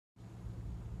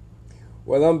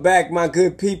Well, I'm back, my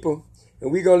good people,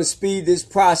 and we're going to speed this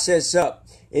process up.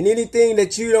 And anything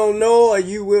that you don't know or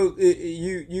you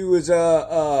was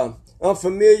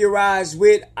unfamiliarized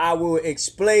with, I will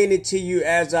explain it to you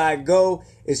as I go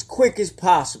as quick as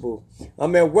possible.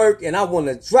 I'm at work and I want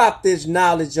to drop this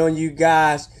knowledge on you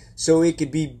guys so it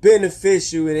could be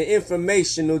beneficial and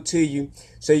informational to you,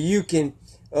 so you can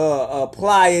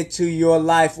apply it to your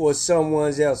life or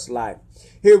someone else's life.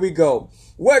 Here we go.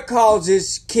 What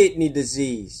causes kidney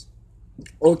disease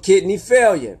or kidney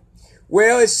failure?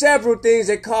 Well, it's several things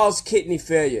that cause kidney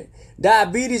failure.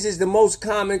 Diabetes is the most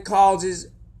common cause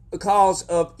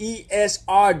of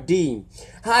ESRD.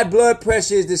 High blood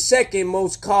pressure is the second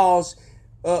most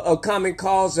common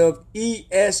cause of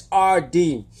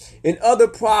ESRD. And other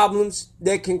problems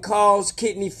that can cause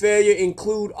kidney failure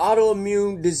include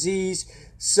autoimmune disease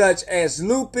such as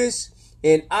lupus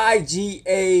and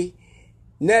IgA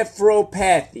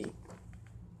nephropathy.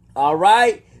 All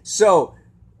right. So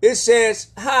it says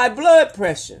high blood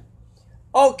pressure.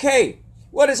 Okay.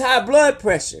 What is high blood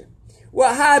pressure?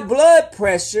 Well, high blood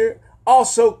pressure,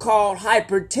 also called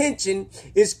hypertension,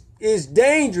 is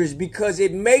dangerous because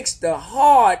it makes the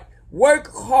heart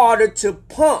work harder to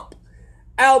pump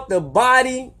out to the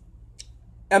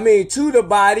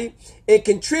body. It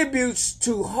contributes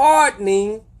to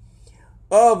hardening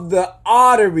of the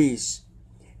arteries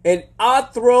and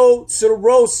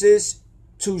atherosclerosis,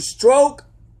 to stroke,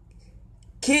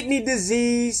 kidney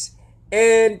disease,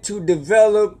 and to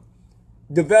development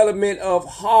of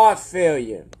heart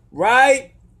failure.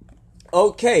 Right?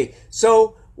 Okay.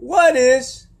 So what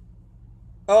is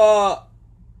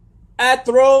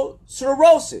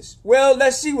atherosclerosis? Well,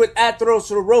 let's see what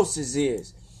atherosclerosis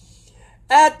is.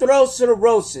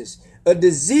 Atherosclerosis, a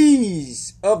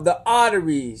disease of the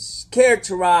arteries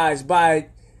characterized by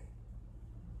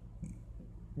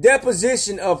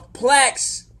deposition of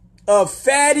plaques of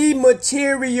fatty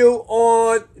material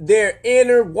on their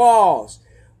inner walls.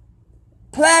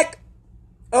 Plaque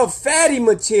of fatty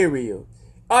material.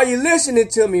 Are you listening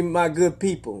to me, my good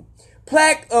people?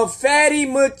 Plaque of fatty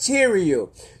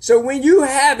material. So when you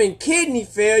having kidney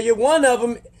failure, one of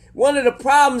the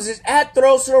problems is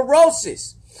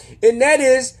atherosclerosis, and that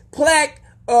is plaque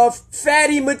of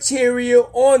fatty material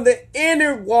on the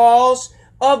inner walls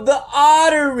of the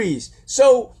arteries.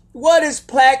 So what is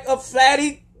plaque of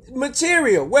fatty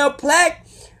material? Well, plaque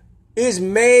is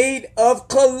made of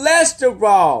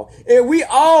cholesterol, and we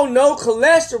all know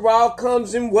cholesterol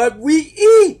comes in what we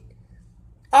eat.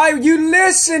 Are you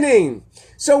listening?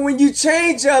 So when you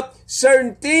change up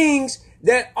certain things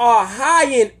that are high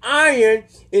in iron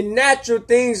and natural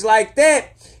things like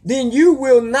that, then you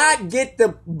will not get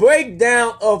the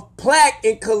breakdown of plaque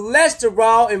and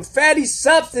cholesterol and fatty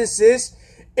substances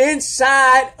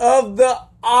inside of the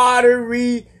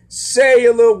artery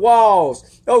cellular walls.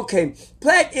 Okay,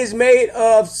 plaque is made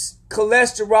of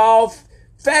cholesterol,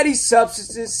 fatty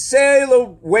substances,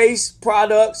 cellular waste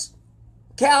products,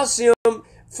 calcium,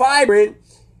 fibrin,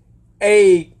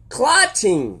 a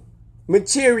clotting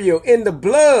material in the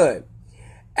blood.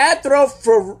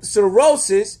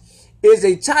 Atherosclerosis is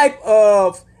a type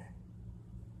of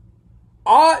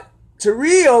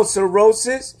arterial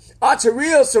cirrhosis.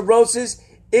 Arterial cirrhosis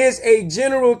is a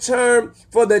general term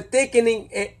for the thickening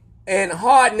and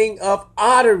hardening of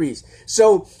arteries.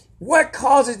 So what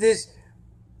causes this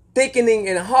thickening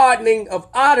and hardening of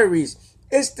arteries?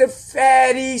 It's the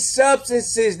fatty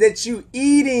substances that you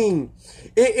eating.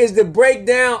 It is the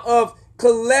breakdown of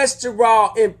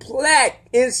cholesterol and plaque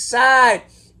inside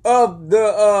of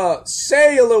the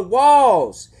cellular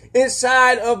walls,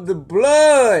 inside of the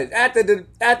blood, after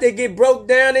they get broke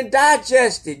down and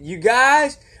digested, you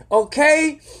guys.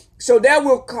 Okay, so that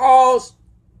will cause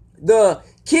the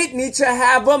kidney to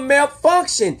have a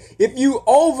malfunction. If you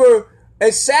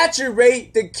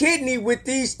saturate the kidney with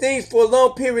these things for a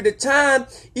long period of time,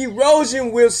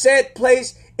 erosion will set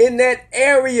place in that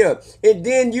area, and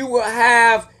then you will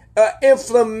have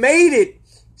inflamed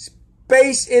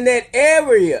space in that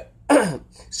area.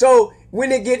 So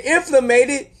when it get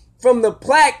inflamed from the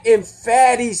plaque and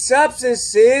fatty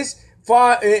substances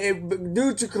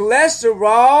due to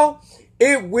cholesterol,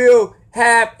 it will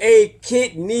have a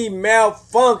kidney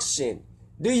malfunction.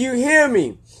 Do you hear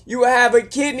me? You will have a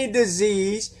kidney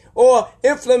disease or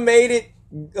inflamed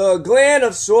gland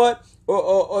of sort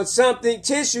or something,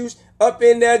 tissues up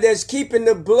in there that's keeping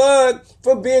the blood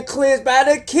from being cleansed by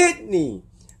the kidney.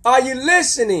 Are you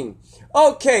listening?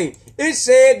 Okay, it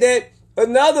said that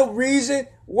another reason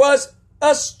was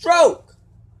a stroke.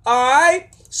 All right?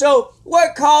 So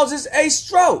what causes a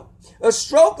stroke? A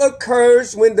stroke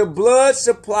occurs when the blood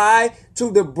supply to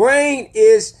the brain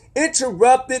is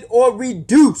interrupted or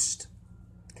reduced.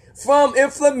 from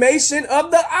inflammation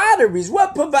of the arteries.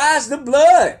 What provides the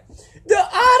blood? The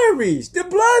arteries, the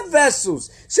blood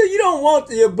vessels. So you don't want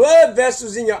your blood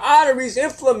vessels in your arteries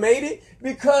inflamed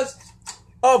because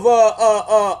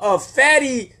of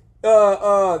fatty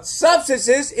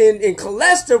substances in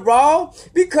cholesterol,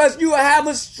 because you will have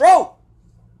a stroke.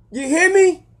 You hear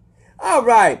me? All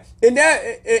right, and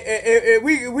that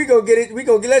we gonna get it.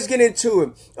 Let's get into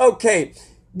it. Okay,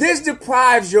 this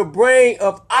deprives your brain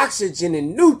of oxygen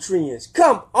and nutrients.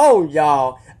 Come on,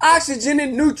 y'all. Oxygen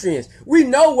and nutrients. We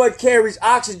know what carries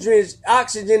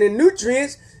oxygen and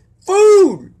nutrients.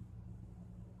 Food.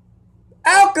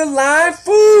 Alkaline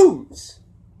foods.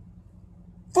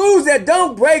 Foods that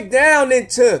don't break down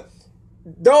into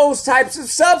those types of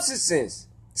substances.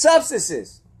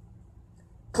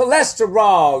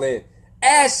 Cholesterol and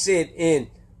acid and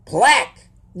plaque.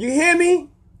 You hear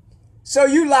me? So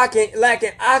you lacking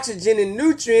oxygen and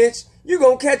nutrients, you're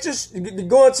going to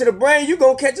going to the brain, you're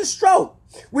going to catch a stroke,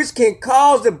 which can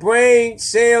cause the brain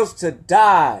cells to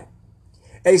die.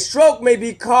 A stroke may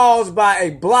be caused by a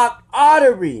blocked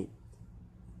artery.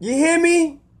 You hear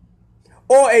me?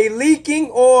 Or a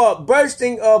leaking or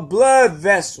bursting of blood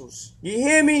vessels. You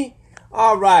hear me?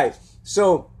 All right.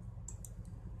 So,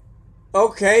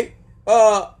 okay.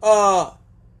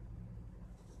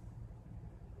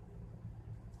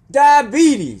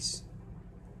 Diabetes,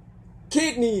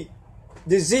 kidney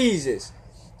diseases.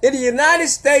 In the United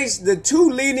States, the two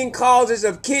leading causes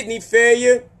of kidney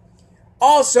failure,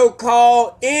 also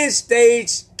called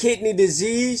end-stage kidney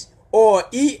disease or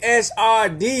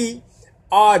ESRD,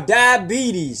 are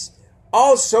diabetes,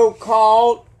 also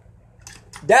called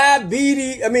type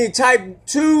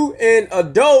 2 and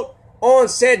adult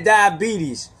onset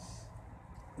diabetes.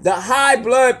 The high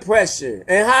blood pressure.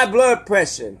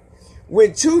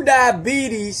 When two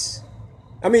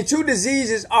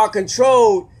diseases are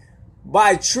controlled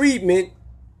by treatment,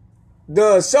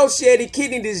 the associated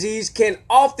kidney disease can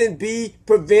often be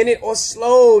prevented or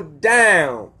slowed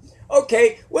down.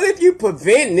 Okay, well, if you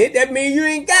preventing it, that means you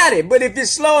ain't got it. But if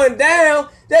it's slowing down,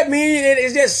 that means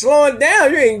it's just slowing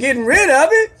down. You ain't getting rid of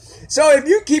it. So if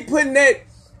you keep putting that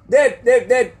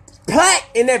plaque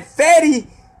and that fatty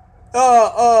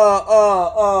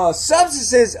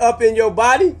substances up in your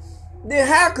body, then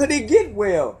how could it get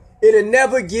well? It'll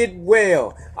never get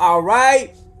well. All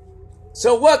right.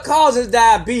 So what causes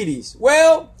diabetes?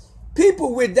 Well,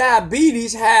 people with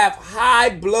diabetes have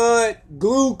high blood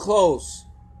glucose.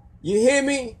 You hear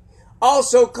me?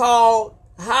 Also called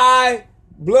high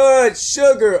blood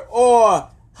sugar or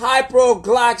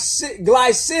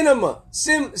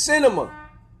hypoglycemia.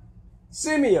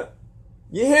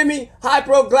 You hear me?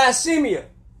 Hypoglycemia.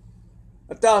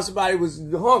 I thought somebody was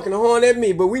honking the horn at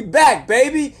me, but we back,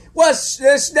 baby. What's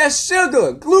that's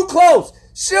sugar, glucose,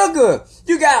 sugar.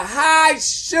 You got high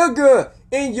sugar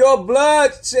in your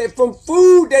blood from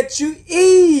food that you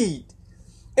eat.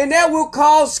 And that will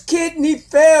cause kidney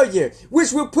failure,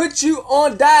 which will put you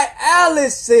on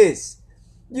dialysis.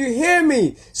 You hear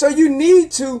me? So you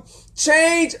need to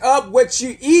change up what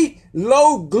you eat.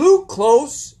 Low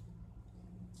glucose,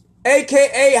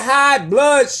 aka high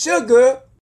blood sugar,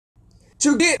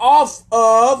 to get off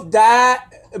of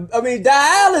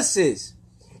dialysis,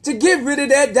 to get rid of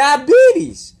that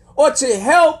diabetes, or to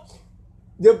help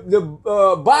the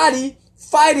body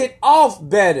fight it off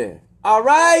better. All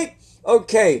right?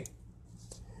 Okay.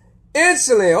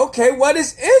 Insulin. Okay, what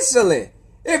is insulin?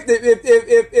 If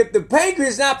the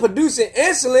pancreas is not producing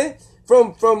insulin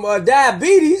from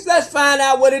diabetes, let's find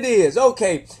out what it is.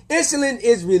 Okay, insulin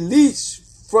is released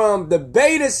from the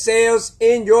beta cells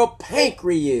in your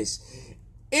pancreas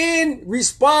in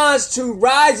response to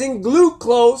rising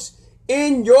glucose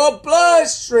in your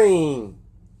bloodstream.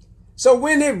 So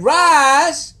when it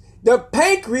rises, the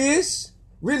pancreas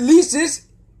releases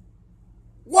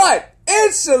what?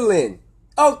 Insulin.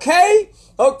 Okay?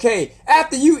 Okay.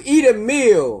 After you eat a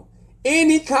meal,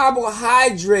 any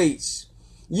carbohydrates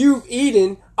you've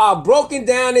eaten are broken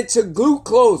down into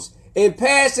glucose and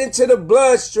passed into the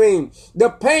bloodstream. The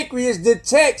pancreas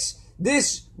detects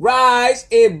this rise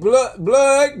in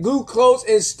blood glucose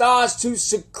and starts to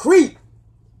secrete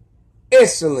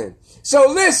insulin.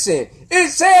 So listen, it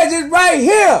says it right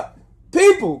here.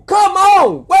 People, come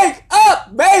on, wake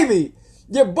up, baby.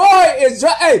 Your boy is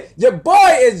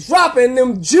dropping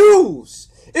them jewels.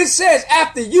 It says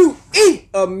after you eat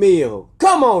a meal.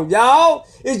 Come on, y'all.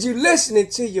 Is you listening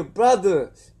to your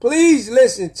brother? Please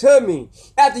listen to me.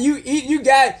 After you eat, you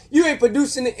ain't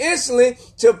producing the insulin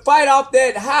to fight off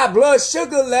that high blood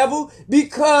sugar level,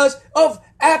 because of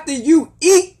after you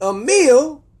eat a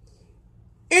meal,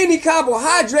 any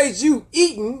carbohydrates you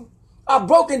eaten are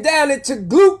broken down into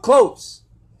glucose.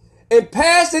 and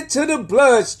pass it to the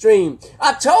bloodstream.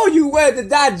 I told you where the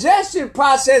digestion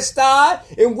process starts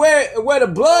and where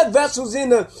the blood vessels in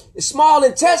the small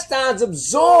intestines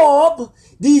absorb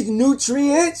these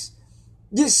nutrients,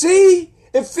 you see,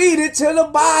 and feed it to the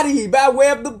body by way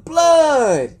of the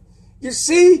blood. You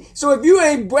see? So if you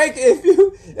ain't breaking,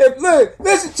 look,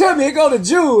 listen to me, here go the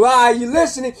Jew. All right, you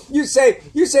listening? You say,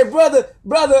 brother,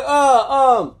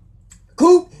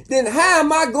 Coop, then how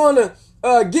am I going to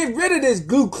get rid of this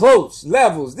glucose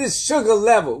levels, this sugar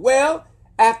level? Well,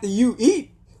 after you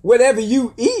eat, whatever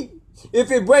you eat,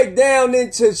 if it break down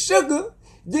into sugar,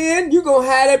 then you're going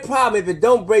to have that problem. If it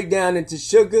don't break down into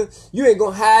sugar, you ain't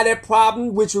going to have that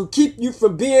problem, which will keep you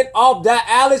from being off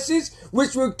dialysis,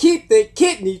 which will keep the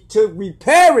kidney to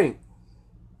repairing.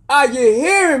 Are you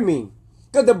hearing me?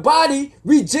 Because the body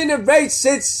regenerates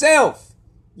itself.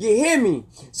 You hear me?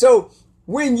 So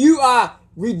when you are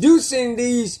reducing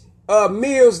these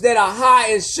meals that are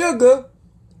high in sugar,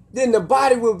 then the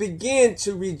body will begin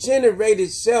to regenerate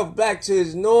itself back to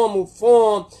its normal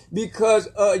form, because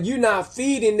you're not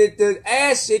feeding it the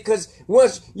acid. Because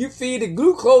once you feed it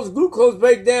glucose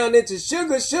break down into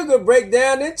sugar break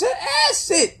down into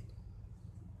acid.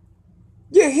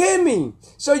 You hear me?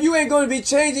 So you ain't going to be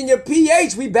changing your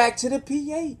pH. We back to the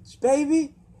pH,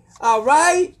 baby. All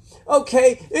right?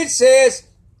 Okay, it says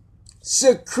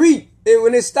secrete.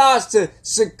 When it starts to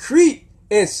secrete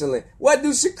insulin. What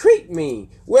do secrete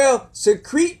mean? Well,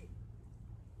 secrete,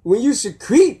 when you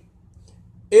secrete,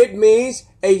 it means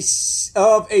a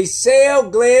cell,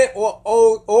 gland, or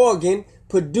organ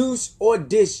produce or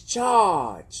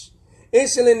discharge.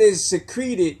 Insulin is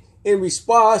secreted in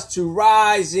response to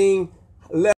rising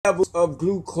levels of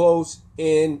glucose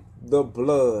in the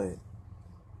blood.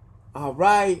 All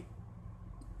right?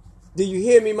 Do you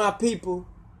hear me, my people?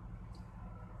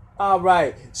 All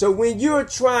right. So when you're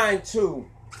trying to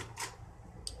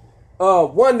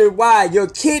wonder why your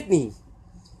kidney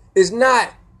is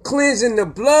not cleansing the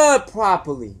blood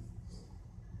properly,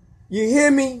 you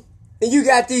hear me? And you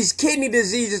got these kidney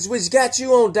diseases which got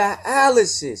you on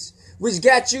dialysis, which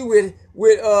got you with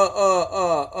got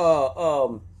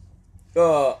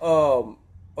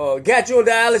you on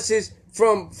dialysis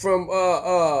from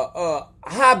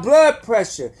high blood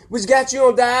pressure, which got you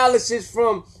on dialysis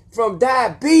from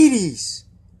diabetes.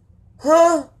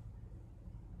 Huh?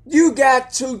 You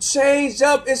got to change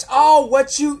up. It's all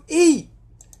what you eat.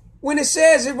 When it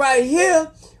says it right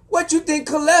here, what you think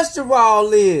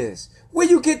cholesterol is? Where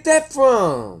you get that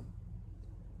from?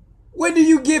 Where do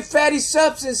you get fatty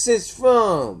substances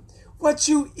from? What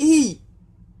you eat.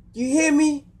 You hear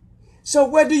me? So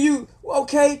where do you,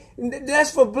 okay,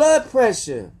 that's for blood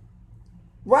pressure,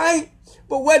 right?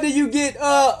 But where do you get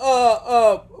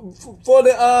for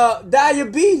the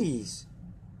diabetes?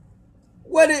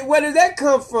 Where did that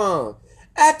come from?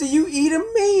 After you eat a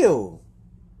meal.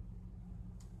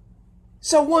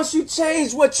 So once you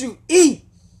change what you eat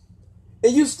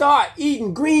and you start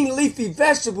eating green leafy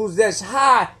vegetables that's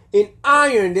high in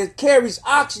iron, that carries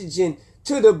oxygen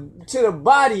to the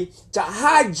body to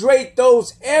hydrate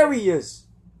those areas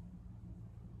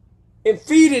and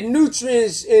feed it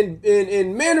nutrients and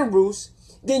minerals,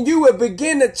 then you will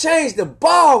begin to change the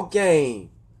ball game.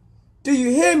 Do you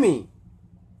hear me?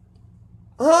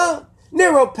 Huh?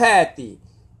 Neuropathy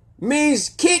means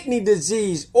kidney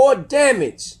disease or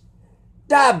damage.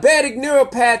 Diabetic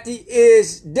neuropathy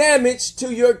is damage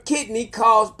to your kidney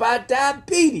caused by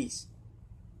diabetes.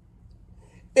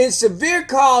 In severe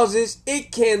causes,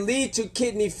 it can lead to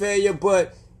kidney failure,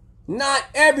 but not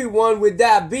everyone with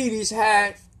diabetes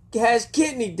has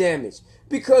kidney damage.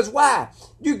 Because why?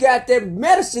 You got that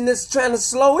medicine that's trying to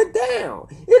slow it down.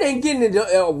 It ain't getting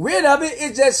rid of it.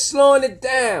 It's just slowing it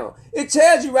down. It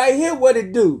tells you right here what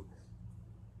it do.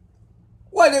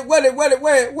 Where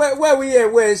we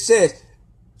at? Where it says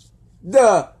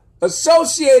the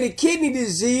associated kidney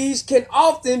disease can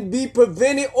often be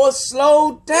prevented or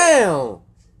slowed down.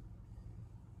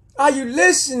 Are you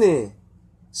listening?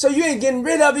 So you ain't getting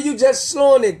rid of it. You just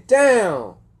slowing it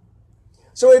down.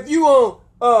 So if you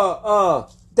on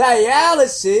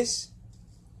dialysis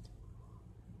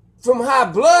from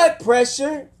high blood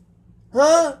pressure,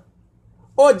 huh?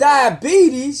 Or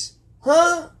diabetes,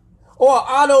 huh? Or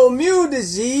autoimmune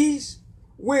disease,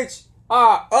 which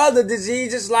are other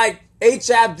diseases like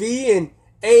HIV and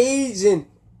AIDS and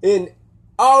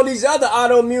all these other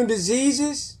autoimmune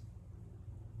diseases,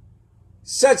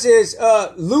 such as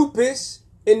lupus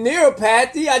and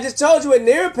neuropathy. I just told you what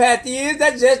neuropathy is.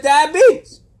 That's just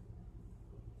diabetes.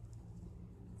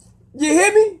 You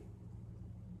hear me?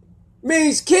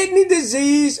 Means kidney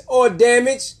disease or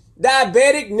damage.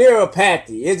 Diabetic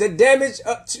neuropathy is a damage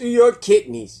to your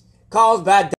kidneys. caused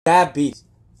by diabetes.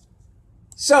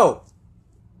 So,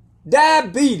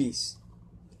 diabetes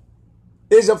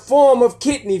is a form of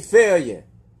kidney failure.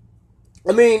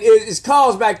 It's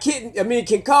caused by it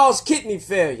can cause kidney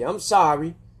failure. I'm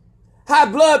sorry. High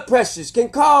blood pressures can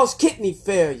cause kidney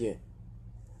failure.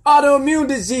 Autoimmune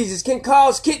diseases can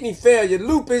cause kidney failure,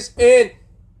 lupus, and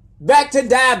back to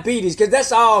diabetes, because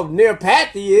that's all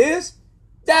neuropathy is.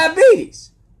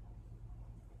 Diabetes.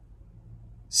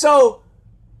 So,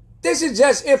 this is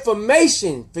just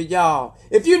information for y'all.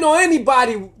 If you know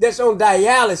anybody that's on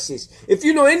dialysis,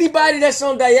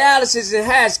 and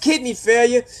has kidney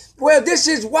failure, well, this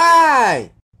is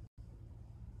why.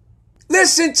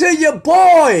 Listen to your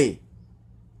boy.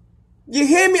 You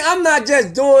hear me? I'm not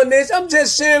just doing this. I'm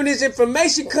just sharing this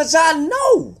information because I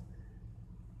know.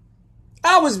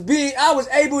 I was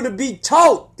able to be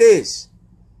taught this.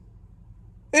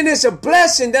 And it's a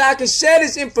blessing that I can share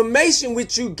this information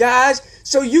with you guys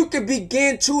so you can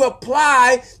begin to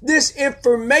apply this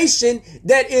information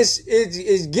that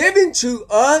is given to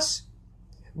us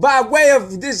by way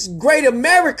of this great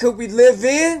America we live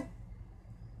in,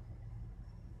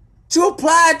 to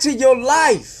apply it to your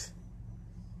life.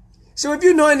 So if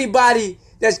you know anybody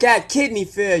that's got kidney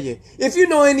failure, if you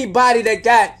know anybody that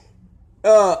got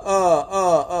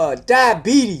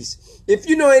diabetes, if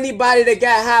you know anybody that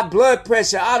got high blood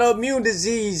pressure, autoimmune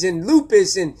disease, and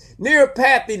lupus, and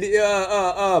neuropathy,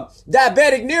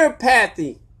 diabetic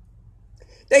neuropathy,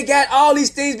 they got all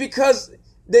these things because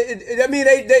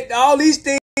all these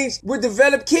things will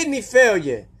develop kidney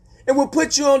failure and will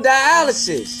put you on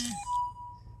dialysis.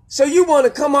 So you want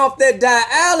to come off that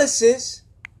dialysis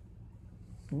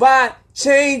by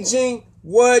changing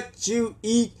what you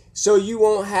eat so you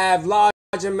won't have large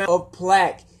amount of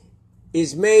plaque.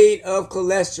 Is made of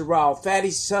cholesterol,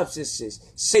 fatty substances,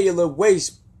 cellular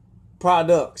waste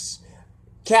products,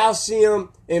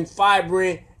 calcium and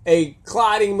fibrin, a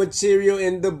clotting material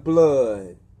in the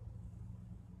blood.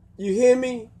 You hear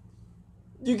me?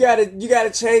 You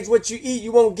gotta change what you eat.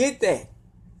 You won't get that.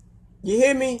 You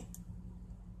hear me?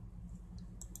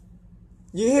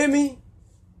 You hear me?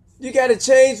 You gotta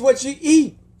change what you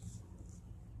eat.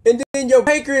 And then your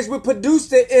pancreas will produce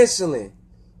the insulin.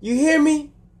 You hear me?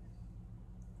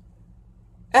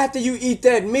 After you eat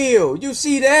that meal, you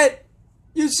see that?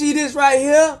 You see this right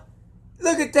here?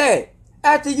 Look at that.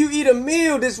 After you eat a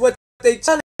meal, this is what they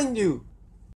telling you.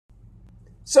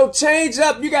 So change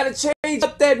up. You got to change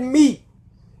up that meat.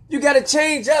 You got to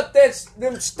change up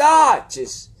them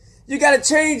starches. You got to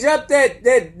change up that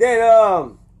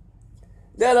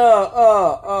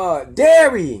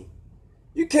dairy.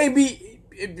 You can't be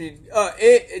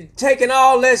taking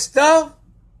all that stuff.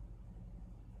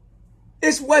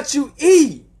 It's what you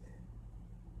eat.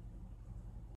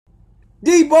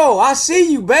 Debo, I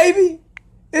see you, baby.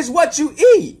 It's what you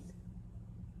eat.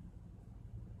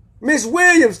 Miss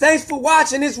Williams, thanks for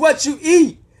watching. It's what you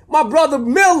eat. My brother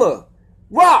Miller,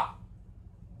 Rock.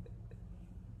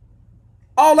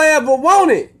 All I ever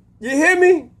wanted, you hear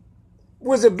me,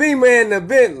 was a Beamer and a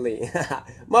Bentley.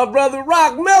 My brother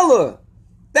Rock Miller.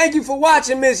 Thank you for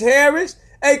watching, Miss Harris.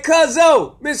 Hey,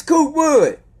 Cuzzo, Miss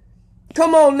Coopwood.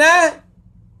 Come on now.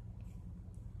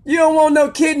 You don't want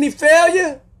no kidney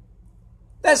failure?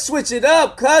 Let's switch it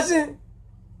up, cousin.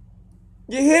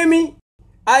 You hear me?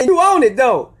 You own it,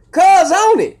 though. Cuz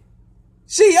own it.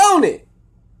 She own it.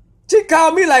 She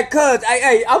called me like, cuz,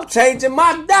 hey, I'm changing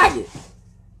my diet.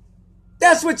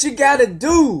 That's what you gotta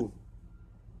do.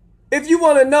 If you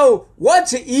want to know what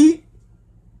to eat,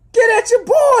 get at your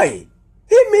boy.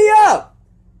 Hit me up.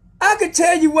 I can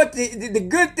tell you what the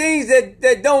good things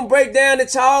that don't break down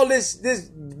into all this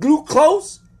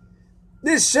glucose,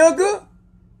 this sugar,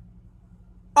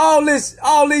 all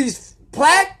these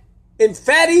plaque and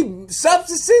fatty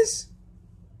substances.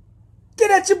 Get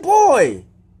at your boy.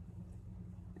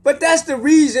 But that's the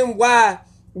reason why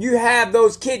you have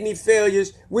those kidney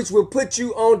failures, which will put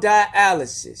you on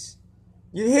dialysis.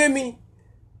 You hear me?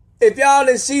 If y'all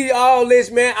didn't see all this,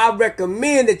 man, I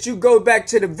recommend that you go back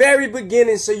to the very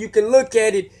beginning so you can look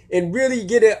at it and really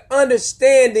get an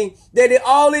understanding that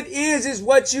all it is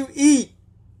what you eat.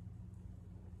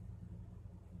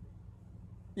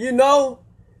 You know,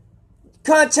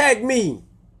 contact me.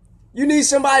 You need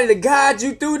somebody to guide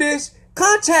you through this?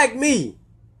 Contact me.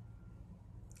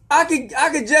 I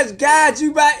could just guide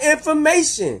you by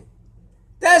information.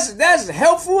 That's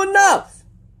helpful enough.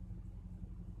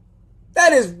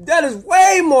 That is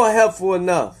way more helpful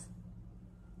enough.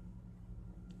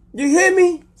 You hear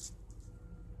me?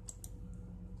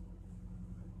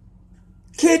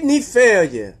 Kidney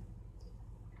failure.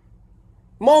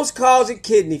 Most cause of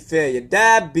kidney failure: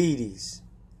 diabetes,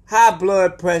 high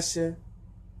blood pressure,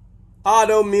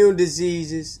 autoimmune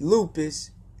diseases,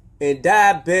 lupus, and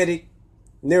diabetic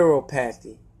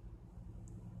neuropathy.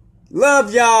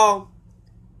 Love y'all.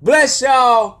 Bless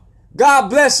y'all. God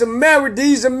bless America,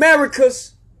 these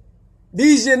Americas,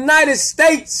 these United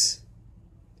States.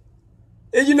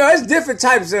 And you know, it's different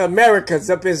types of Americas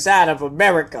up inside of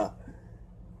America.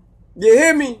 You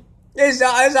hear me? It's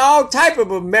all type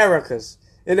of Americas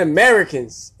and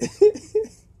Americans.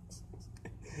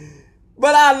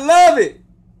 But I love it.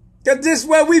 Because this is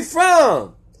where we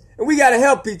from. And we got to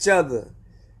help each other.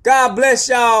 God bless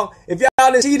y'all. If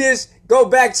y'all didn't see this, go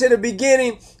back to the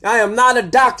beginning. I am not a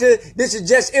doctor. This is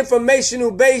just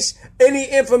informational based. Any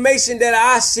information that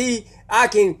I see, I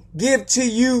can give to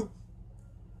you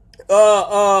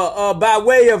by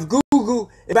way of Google,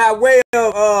 by way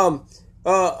of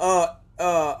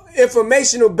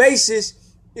informational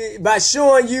basis, by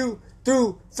showing you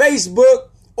through Facebook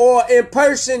or in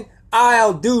person.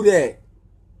 I'll do that.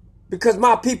 Because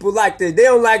my people like to, they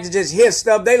don't like to just hear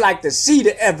stuff. They like to see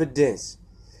the evidence.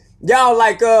 Y'all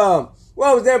like, what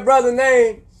was that brother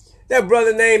name? That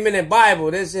brother name in the Bible.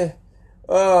 They said,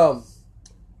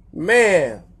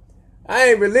 man, I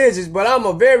ain't religious, but I'm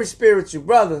a very spiritual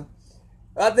brother.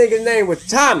 I think his name was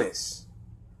Thomas.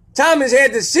 Thomas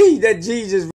had to see that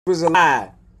Jesus was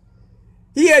alive.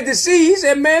 He had to see, he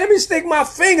said, man, let me stick my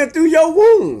finger through your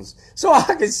wounds so I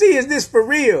can see, is this for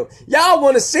real? Y'all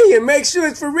want to see and make sure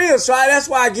it's for real. So that's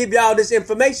why I give y'all this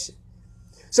information.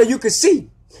 So you can see.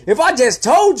 If I just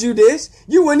told you this,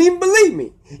 you wouldn't even believe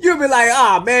me. You'd be like,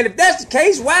 ah, man, if that's the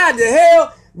case, why the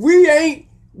hell we ain't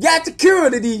got the cure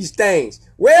to these things?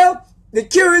 Well, the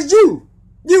cure is you.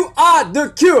 You are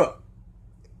the cure.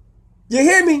 You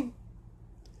hear me?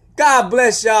 God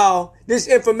bless y'all. This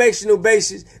informational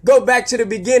basis. Go back to the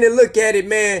beginning. Look at it,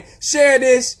 man. Share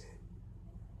this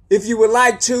if you would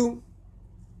like to.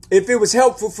 If it was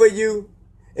helpful for you.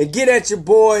 And get at your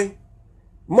boy.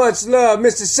 Much love,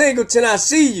 Mr. Singleton. I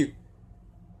see you.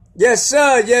 Yes,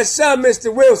 sir. Yes, sir,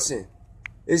 Mr. Wilson.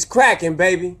 It's cracking,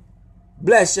 baby.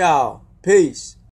 Bless y'all. Peace.